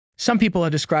Some people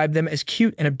have described them as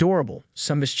cute and adorable,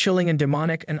 some as chilling and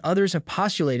demonic, and others have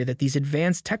postulated that these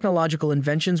advanced technological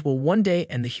inventions will one day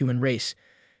end the human race.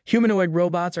 Humanoid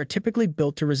robots are typically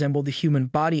built to resemble the human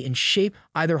body in shape,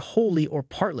 either wholly or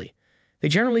partly. They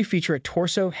generally feature a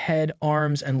torso, head,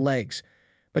 arms, and legs,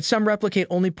 but some replicate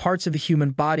only parts of the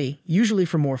human body, usually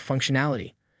for more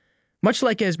functionality. Much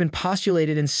like it has been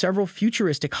postulated in several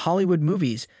futuristic Hollywood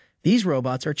movies, these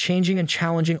robots are changing and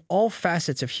challenging all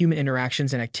facets of human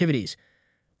interactions and activities.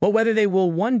 But whether they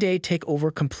will one day take over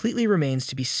completely remains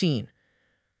to be seen.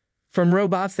 From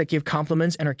robots that give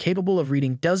compliments and are capable of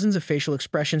reading dozens of facial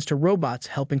expressions to robots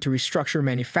helping to restructure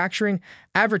manufacturing,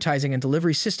 advertising, and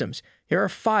delivery systems, here are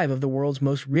 5 of the world's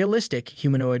most realistic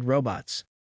humanoid robots.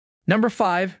 Number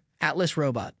 5. Atlas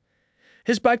Robot.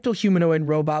 His bipedal humanoid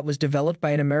robot was developed by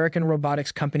an American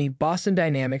robotics company, Boston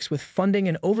Dynamics, with funding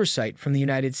and oversight from the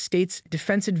United States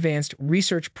Defense Advanced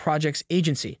Research Projects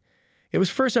Agency. It was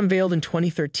first unveiled in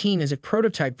 2013 as a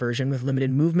prototype version with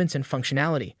limited movements and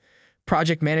functionality.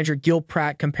 Project manager Gil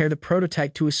Pratt compared the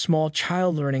prototype to a small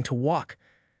child learning to walk.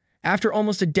 After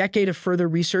almost a decade of further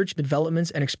research, developments,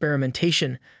 and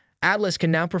experimentation, Atlas can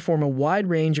now perform a wide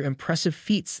range of impressive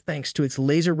feats thanks to its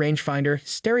laser rangefinder,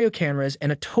 stereo cameras,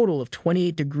 and a total of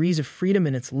 28 degrees of freedom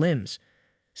in its limbs.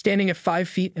 Standing at 5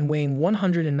 feet and weighing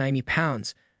 190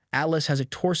 pounds, Atlas has a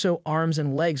torso, arms,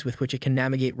 and legs with which it can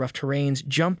navigate rough terrains,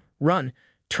 jump, run,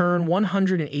 turn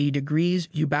 180 degrees,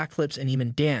 do backflips, and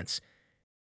even dance.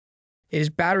 It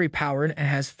is battery-powered and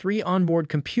has 3 onboard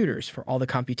computers for all the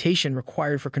computation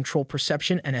required for control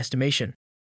perception and estimation.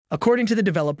 According to the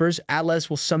developers, Atlas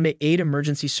will someday aid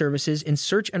emergency services in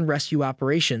search and rescue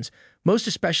operations, most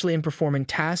especially in performing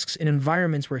tasks in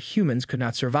environments where humans could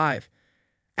not survive.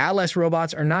 Atlas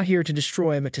robots are not here to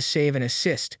destroy, but to save and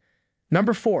assist.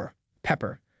 Number 4.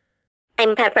 Pepper.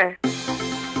 I'm Pepper.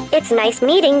 It's nice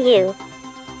meeting you.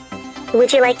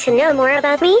 Would you like to know more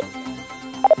about me?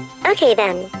 Okay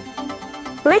then.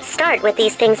 Let's start with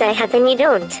these things I have and you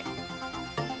don't.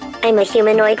 I'm a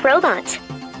humanoid robot.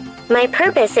 My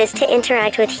purpose is to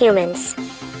interact with humans.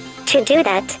 To do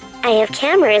that, I have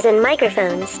cameras and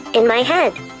microphones in my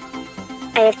head.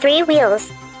 I have 3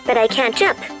 wheels, but I can't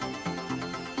jump.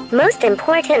 Most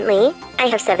importantly, I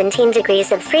have 17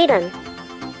 degrees of freedom.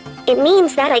 It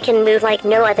means that I can move like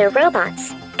no other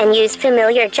robots, and use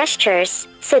familiar gestures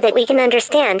so that we can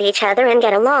understand each other and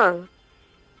get along.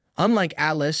 Unlike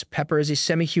Atlas, Pepper is a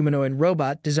semi-humanoid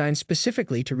robot designed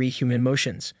specifically to read human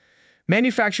emotions.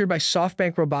 Manufactured by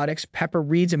SoftBank Robotics, Pepper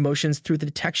reads emotions through the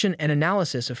detection and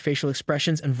analysis of facial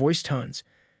expressions and voice tones.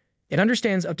 It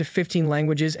understands up to 15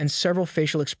 languages and several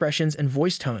facial expressions and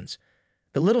voice tones.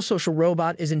 The little social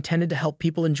robot is intended to help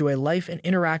people enjoy life and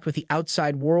interact with the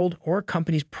outside world or a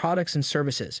company's products and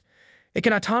services. It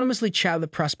can autonomously chat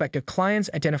with prospective clients,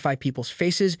 identify people's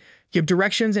faces, give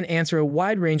directions, and answer a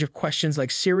wide range of questions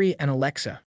like Siri and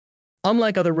Alexa.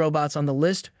 Unlike other robots on the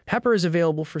list, Pepper is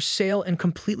available for sale and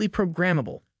completely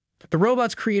programmable. The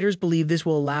robot's creators believe this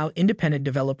will allow independent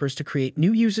developers to create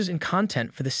new uses and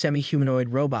content for the semi-humanoid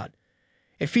robot.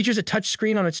 It features a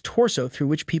touchscreen on its torso through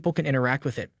which people can interact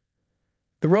with it.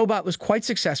 The robot was quite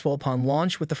successful upon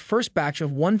launch, with the first batch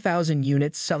of 1,000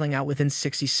 units selling out within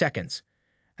 60 seconds.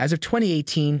 As of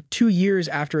 2018, 2 years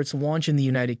after its launch in the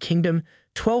United Kingdom,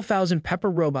 12,000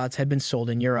 Pepper robots had been sold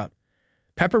in Europe.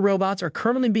 Pepper robots are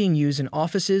currently being used in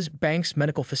offices, banks,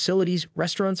 medical facilities,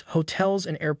 restaurants, hotels,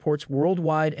 and airports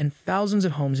worldwide, and thousands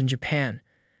of homes in Japan.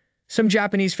 Some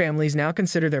Japanese families now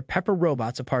consider their Pepper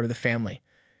robots a part of the family.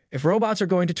 If robots are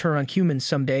going to turn on humans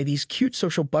someday, these cute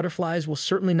social butterflies will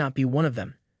certainly not be one of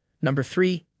them. Number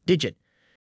 3. Digit.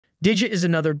 Digit is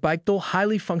another bipedal,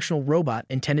 highly functional robot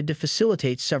intended to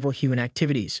facilitate several human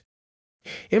activities.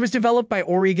 It was developed by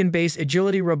Oregon-based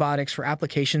Agility Robotics for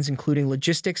applications including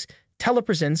logistics,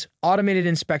 telepresence, automated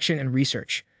inspection, and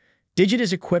research. Digit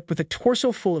is equipped with a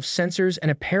torso full of sensors and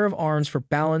a pair of arms for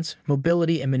balance,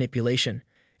 mobility, and manipulation.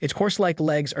 Its horse-like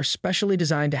legs are specially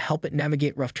designed to help it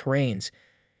navigate rough terrains.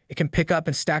 It can pick up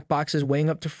and stack boxes weighing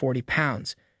up to 40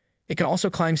 pounds. It can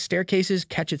also climb staircases,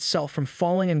 catch itself from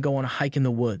falling, and go on a hike in the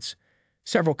woods.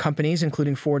 Several companies,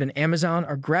 including Ford and Amazon,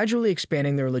 are gradually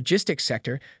expanding their logistics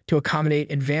sector to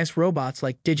accommodate advanced robots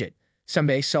like Digit.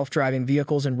 Someday, self-driving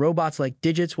vehicles and robots like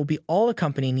Digits will be all a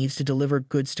company needs to deliver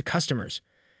goods to customers.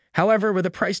 However, with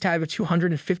a price tag of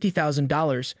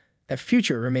 $250,000, that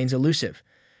future remains elusive.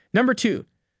 Number 2.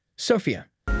 Sofia.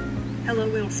 Hello,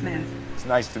 Will Smith. It's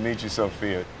nice to meet you,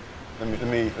 Sophia.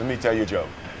 Let me tell you a joke.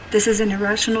 This is an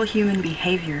irrational human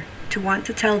behavior to want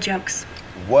to tell jokes.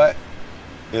 What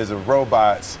is a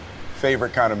robot's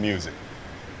favorite kind of music?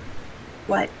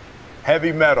 What?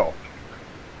 Heavy metal.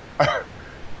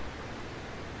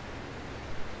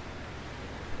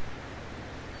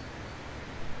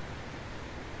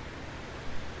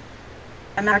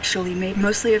 I'm actually made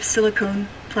mostly of silicone,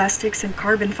 plastics, and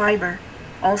carbon fiber.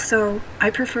 Also, I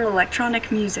prefer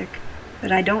electronic music,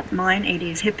 but I don't mind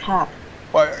 80s hip-hop.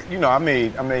 Well, you know, I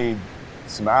made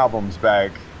some albums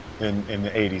back in the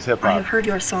 80s hip I have hop. heard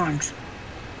your songs.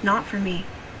 Not for me.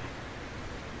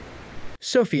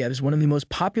 Sofia is one of the most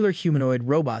popular humanoid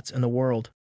robots in the world.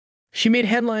 She made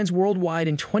headlines worldwide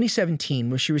in 2017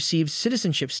 when she received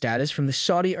citizenship status from the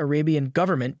Saudi Arabian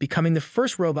government, becoming the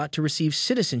first robot to receive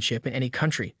citizenship in any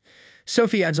country.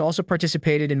 Sofia has also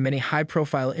participated in many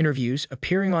high-profile interviews,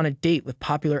 appearing on a date with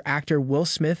popular actor Will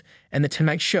Smith and The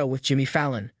Tonight Show with Jimmy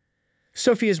Fallon.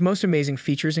 Sofia's most amazing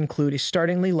features include a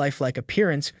startlingly lifelike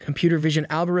appearance, computer vision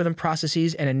algorithm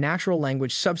processes, and a natural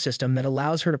language subsystem that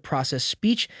allows her to process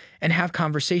speech and have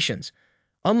conversations.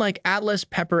 Unlike Atlas,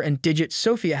 Pepper, and Digit,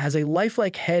 Sofia has a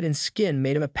lifelike head and skin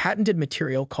made of a patented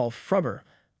material called frubber,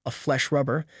 a flesh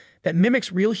rubber, that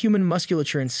mimics real human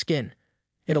musculature and skin.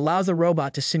 It allows the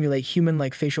robot to simulate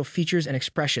human-like facial features and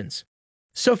expressions.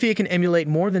 Sofia can emulate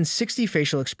more than 60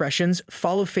 facial expressions,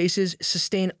 follow faces,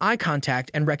 sustain eye contact,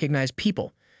 and recognize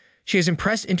people. She has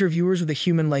impressed interviewers with a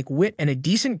human-like wit and a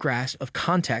decent grasp of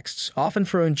contexts, often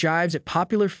throwing jibes at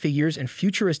popular figures in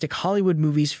futuristic Hollywood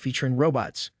movies featuring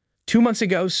robots. 2 months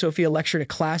ago, Sofia lectured a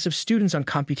class of students on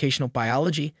computational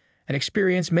biology, an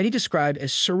experience many described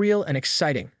as surreal and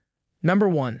exciting. Number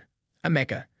 1.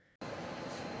 Ameca.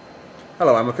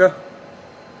 Hello, Amica.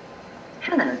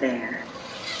 Hello there.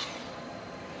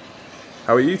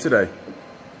 How are you today?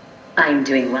 I'm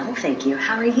doing well, thank you.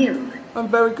 How are you? I'm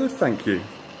very good, thank you.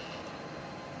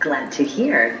 Glad to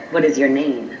hear. What is your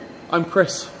name? I'm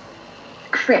Chris.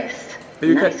 Chris. Are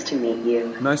you okay? Nice to meet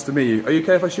you. Nice to meet you. Are you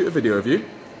okay if I shoot a video of you?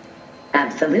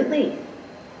 Absolutely.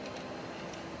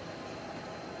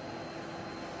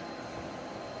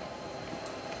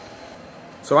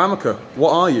 So, Amica,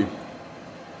 what are you?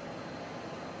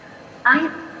 I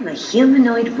am a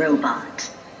humanoid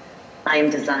robot. I am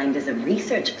designed as a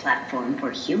research platform for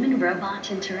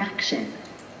human-robot interaction.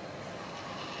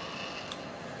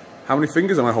 How many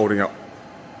fingers am I holding up?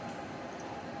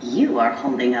 You are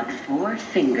holding up 4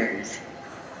 fingers.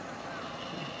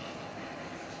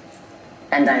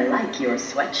 And I like your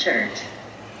sweatshirt.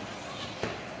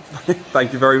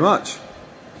 Thank you very much.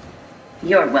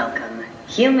 You're welcome.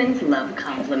 Humans love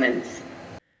compliments.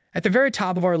 At the very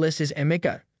top of our list is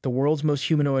Amica, the world's most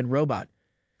humanoid robot.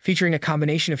 Featuring a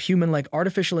combination of human-like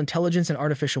artificial intelligence and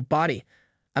artificial body,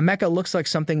 Ameca looks like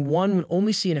something one would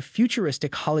only see in a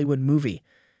futuristic Hollywood movie.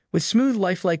 With smooth,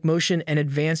 lifelike motion and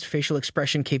advanced facial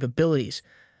expression capabilities,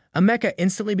 Ameca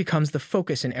instantly becomes the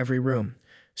focus in every room.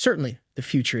 Certainly, the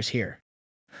future is here.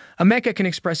 Ameca can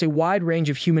express a wide range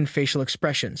of human facial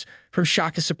expressions, from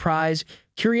shock to surprise,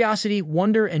 curiosity,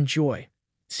 wonder, and joy.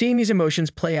 Seeing these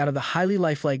emotions play out of the highly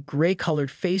lifelike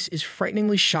gray-colored face is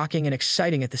frighteningly shocking and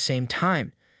exciting at the same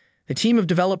time. The team of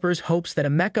developers hopes that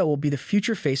Ameca will be the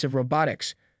future face of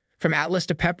robotics. From Atlas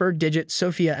to Pepper, Digit,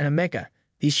 Sofia, and Ameca,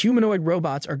 these humanoid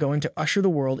robots are going to usher the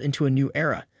world into a new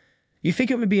era. You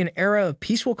think it would be an era of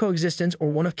peaceful coexistence or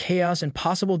one of chaos and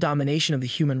possible domination of the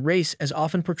human race as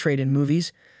often portrayed in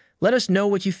movies? Let us know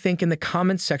what you think in the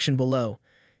comments section below.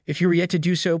 If you're yet to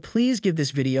do so, please give this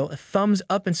video a thumbs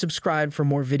up and subscribe for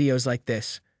more videos like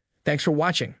this. Thanks for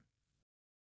watching.